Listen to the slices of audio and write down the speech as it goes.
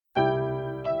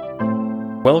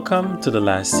Welcome to The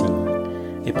Last Scene,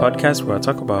 a podcast where I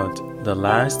talk about the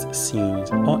last scenes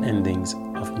or endings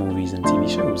of movies and TV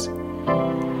shows.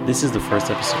 This is the first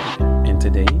episode, and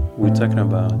today we're talking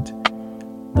about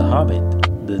The Hobbit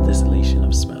The Desolation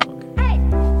of Smaug.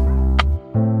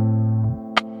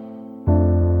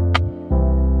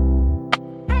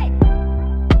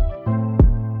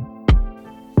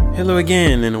 Hello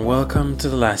again, and welcome to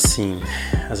The Last Scene.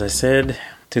 As I said,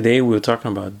 today we're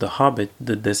talking about The Hobbit,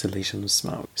 The Desolation of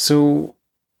Smaug. So,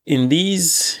 in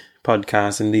these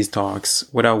podcasts, in these talks,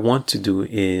 what I want to do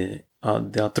is,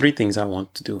 there are three things I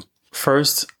want to do.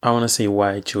 First, I want to say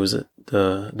why I chose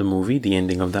the movie, the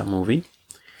ending of that movie.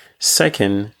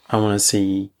 Second, I want to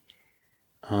say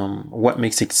what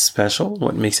makes it special,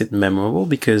 what makes it memorable,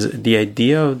 because the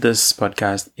idea of this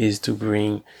podcast is to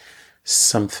bring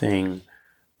something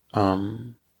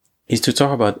is to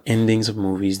talk about endings of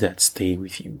movies that stay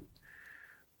with you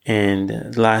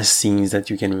and last scenes that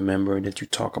you can remember that you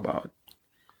talk about.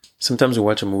 Sometimes you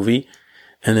watch a movie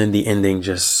and then the ending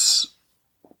just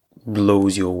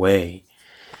blows you away.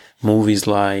 Movies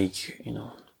like,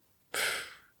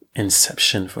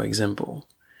 Inception, for example.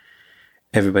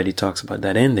 Everybody talks about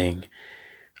that ending.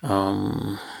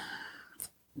 There's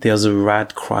a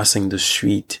rat crossing the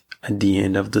street at the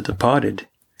end of The Departed.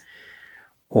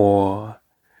 Or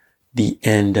the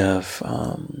end of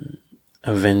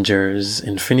Avengers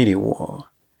Infinity War.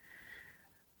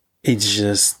 It's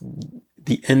just,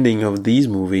 the ending of these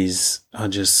movies are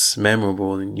just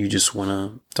memorable and you just want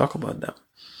to talk about them.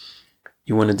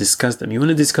 You want to discuss them. You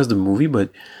want to discuss the movie,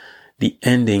 but the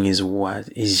ending is what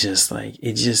is just like,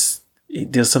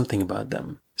 there's something about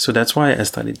them. So that's why I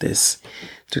started this,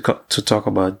 to talk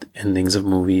about endings of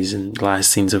movies and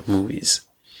last scenes of movies.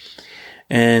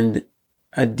 And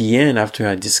at the end, after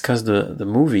I discuss the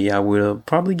movie, I will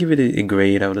probably give it a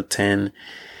grade out of 10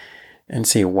 and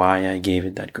say why I gave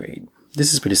it that grade.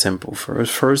 This is pretty simple.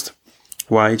 First,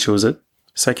 why I chose it.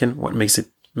 Second, what makes it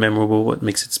memorable, what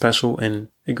makes it special, and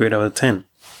a grade out of 10.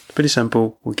 Pretty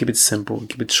simple. We'll keep it simple,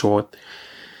 keep it short,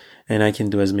 and I can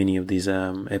do as many of these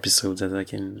episodes as I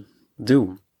can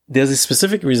do. There's a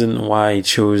specific reason why I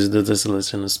chose The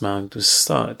Desolation of Smaug to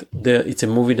start. It's a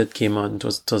movie that came out in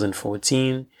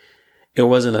 2014. It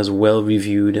wasn't as well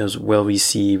reviewed, as well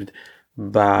received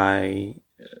by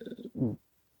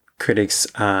critics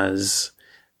as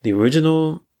the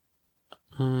original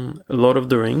Lord of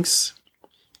the Rings.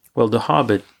 Well, The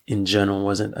Hobbit in general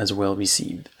wasn't as well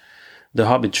received. The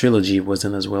Hobbit trilogy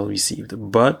wasn't as well received.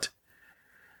 But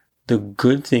the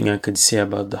good thing I could say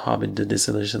about The Hobbit, The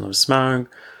Desolation of Smaug,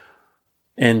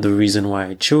 and the reason why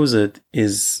I chose it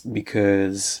is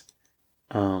because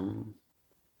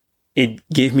it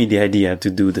gave me the idea to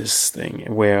do this thing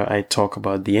where I talk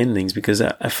about the endings, because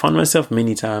I found myself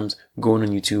many times going on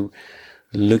YouTube,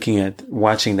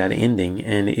 watching that ending,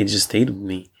 and it just stayed with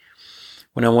me.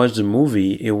 When I watched the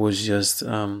movie, it was just,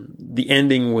 the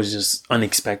ending was just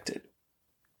unexpected.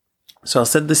 So I'll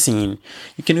set the scene.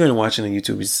 You can go and watch it on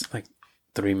YouTube. It's like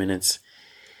 3 minutes.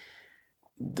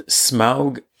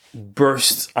 Smaug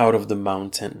bursts out of the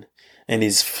mountain and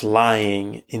is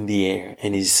flying in the air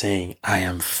and is saying, "I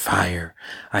am fire,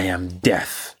 I am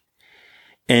death."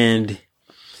 And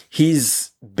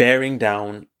he's bearing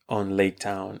down on Lake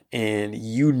Town, and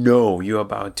you're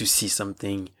about to see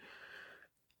something,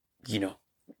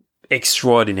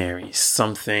 extraordinary,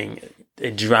 something,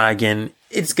 a dragon.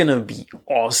 It's gonna be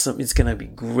awesome. It's gonna be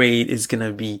great. It's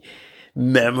gonna be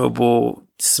memorable.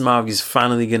 Smaug is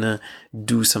finally gonna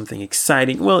do something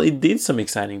exciting. Well, it did some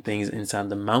exciting things inside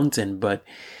the mountain, but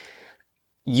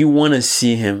you want to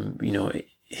see him,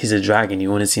 he's a dragon.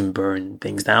 You want to see him burn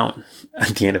things down at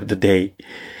the end of the day.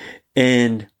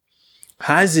 And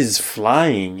as he's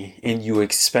flying and you're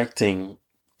expecting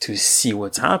to see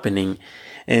what's happening,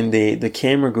 and the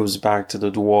camera goes back to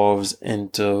the dwarves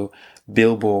and to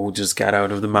Bilbo, who just got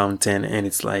out of the mountain, and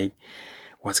it's like,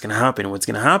 what's gonna happen? What's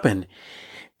gonna happen?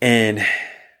 And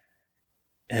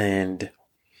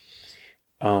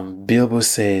Bilbo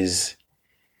says,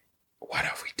 "What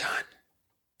have we done?"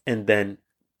 And then,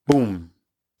 boom,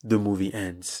 the movie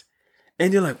ends.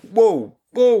 And you're like, whoa,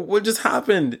 what just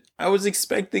happened? I was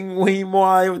expecting way more.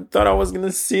 I thought I was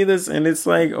gonna see this, and it's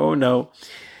like, oh no.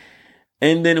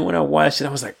 And then when I watched it,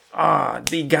 I was like,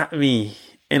 they got me.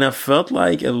 And I felt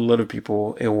like a lot of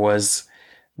people, it was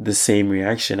the same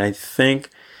reaction. I think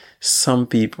some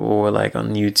people were like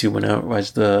on YouTube when I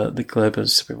watched the clip, and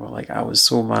people were like, I was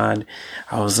so mad.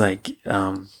 I was like,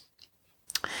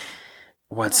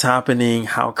 what's happening?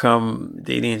 How come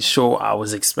they didn't show? I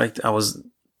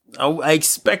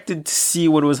expected to see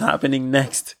what was happening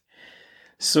next.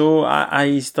 So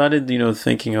I started,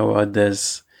 thinking about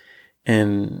this,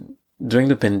 And during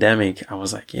the pandemic, I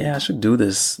was like, yeah, I should do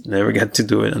this. Never got to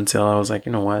do it until I was like,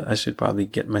 you know what? I should probably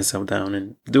get myself down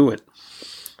and do it.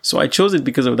 So I chose it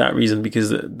because of that reason, because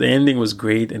the ending was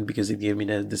great and because it gave me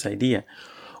this idea.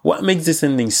 What makes this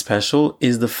ending special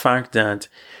is the fact that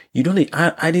you don't.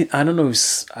 I don't know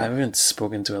if I haven't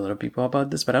spoken to a lot of people about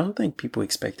this, but I don't think people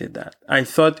expected that. I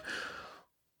thought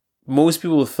most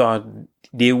people thought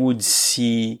they would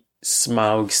see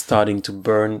Smaug starting to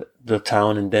burn the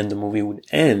town and then the movie would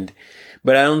end.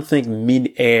 But I don't think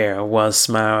mid-air while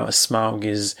Smaug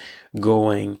is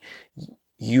going,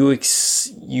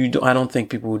 I don't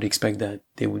think people would expect that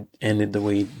they would end it the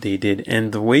way they did.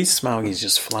 And the way Smaug is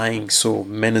just flying so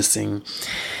menacing,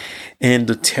 and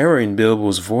the terror in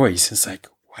Bilbo's voice, it's like,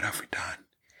 what have we done?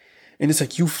 And it's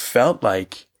like, you felt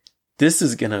like this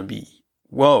is gonna be,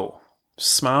 whoa,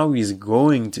 Smaug is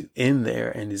going to in there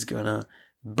and is gonna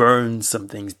burn some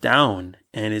things down.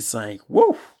 And it's like,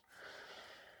 whoa.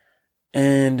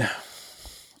 And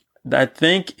I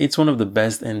think it's one of the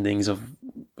best endings of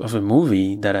a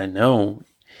movie that I know.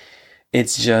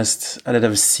 It's just, that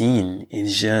I've seen.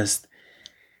 It's just,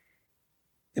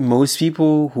 most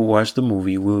people who watch the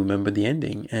movie will remember the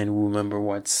ending and will remember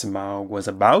what Smaug was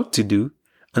about to do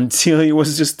until he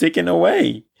was just taken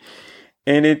away.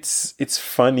 And it's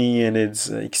funny and it's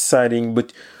exciting,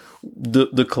 but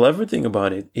the clever thing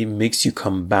about it, it makes you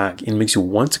come back. It makes you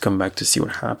want to come back to see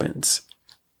what happens.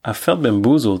 I felt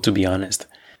bamboozled, to be honest.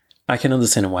 I can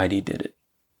understand why they did it.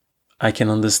 I can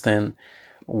understand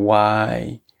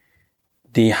why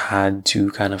they had to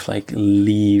kind of like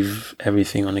leave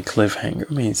everything on a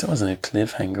cliffhanger. I mean, it wasn't a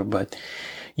cliffhanger, but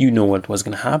you know what was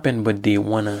going to happen, but they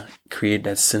want to create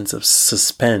that sense of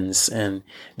suspense and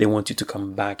they want you to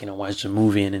come back and watch the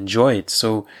movie and enjoy it.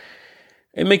 So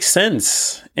it makes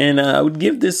sense. And I would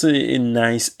give this a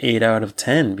nice 8 out of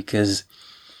 10 because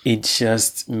it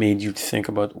just made you think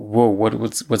about, whoa,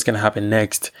 what's going to happen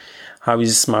next? How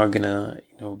is Smaug going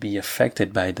to be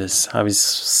affected by this? We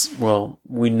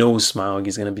know Smaug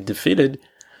is going to be defeated,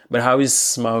 but how is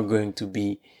Smaug going to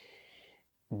be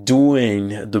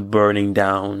doing the burning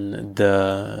down,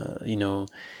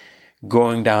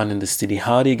 going down in the city?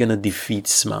 How are they going to defeat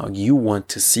Smaug? You want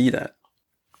to see that.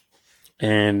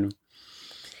 And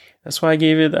that's why I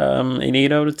gave it an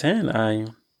 8 out of 10. I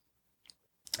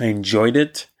enjoyed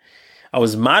it. I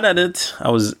was mad at it. I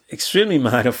was extremely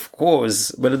mad, of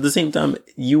course. But at the same time,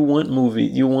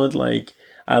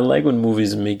 I like when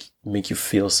movies make you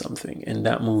feel something. And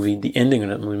that movie, the ending of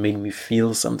that movie made me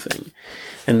feel something.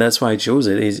 And that's why I chose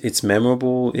it. It's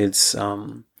memorable. There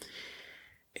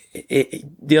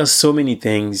are so many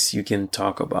things you can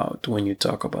talk about when you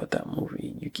talk about that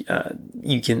movie.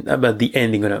 You can about the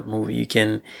ending of that movie. You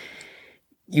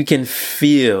can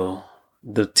feel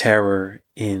the terror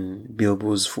in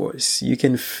Bilbo's voice. You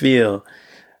can feel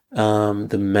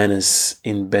the menace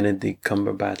in Benedict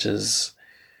Cumberbatch's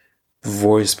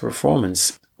voice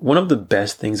performance. One of the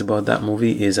best things about that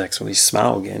movie is actually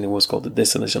Smaug, and it was called The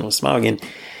Desolation of Smaug. And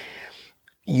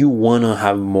you want to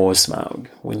have more Smaug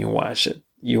when you watch it.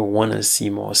 You want to see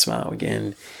more Smaug.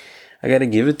 And I got to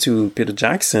give it to Peter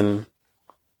Jackson.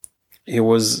 It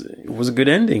was a good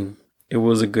ending. It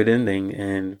was a good ending.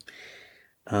 And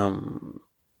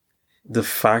the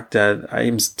fact that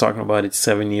I'm talking about it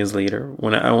 7 years later,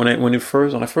 when I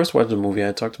first watched the movie,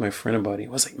 I talked to my friend about it. I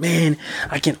was like, man,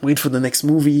 I can't wait for the next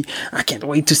movie. I can't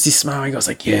wait to see Smaug. I was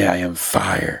like, yeah, I am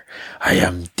fire. I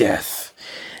am death.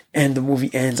 And the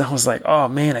movie ends. I was like, oh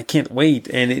man, I can't wait.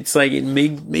 And it's like, it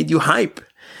made you hype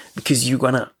because it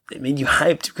made you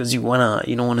hyped because you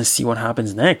don't want to see what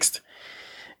happens next.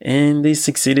 And they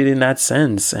succeeded in that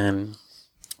sense. And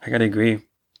I gotta agree.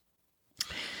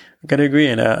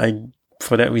 And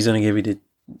for that reason, I gave it an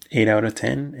 8 out of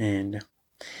 10. And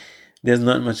there's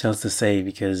not much else to say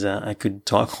because I could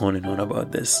talk on and on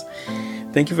about this.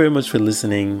 Thank you very much for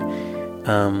listening.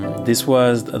 This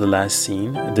was the last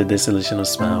scene, The Desolation of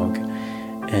Smaug.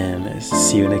 And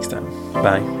see you next time.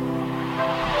 Bye.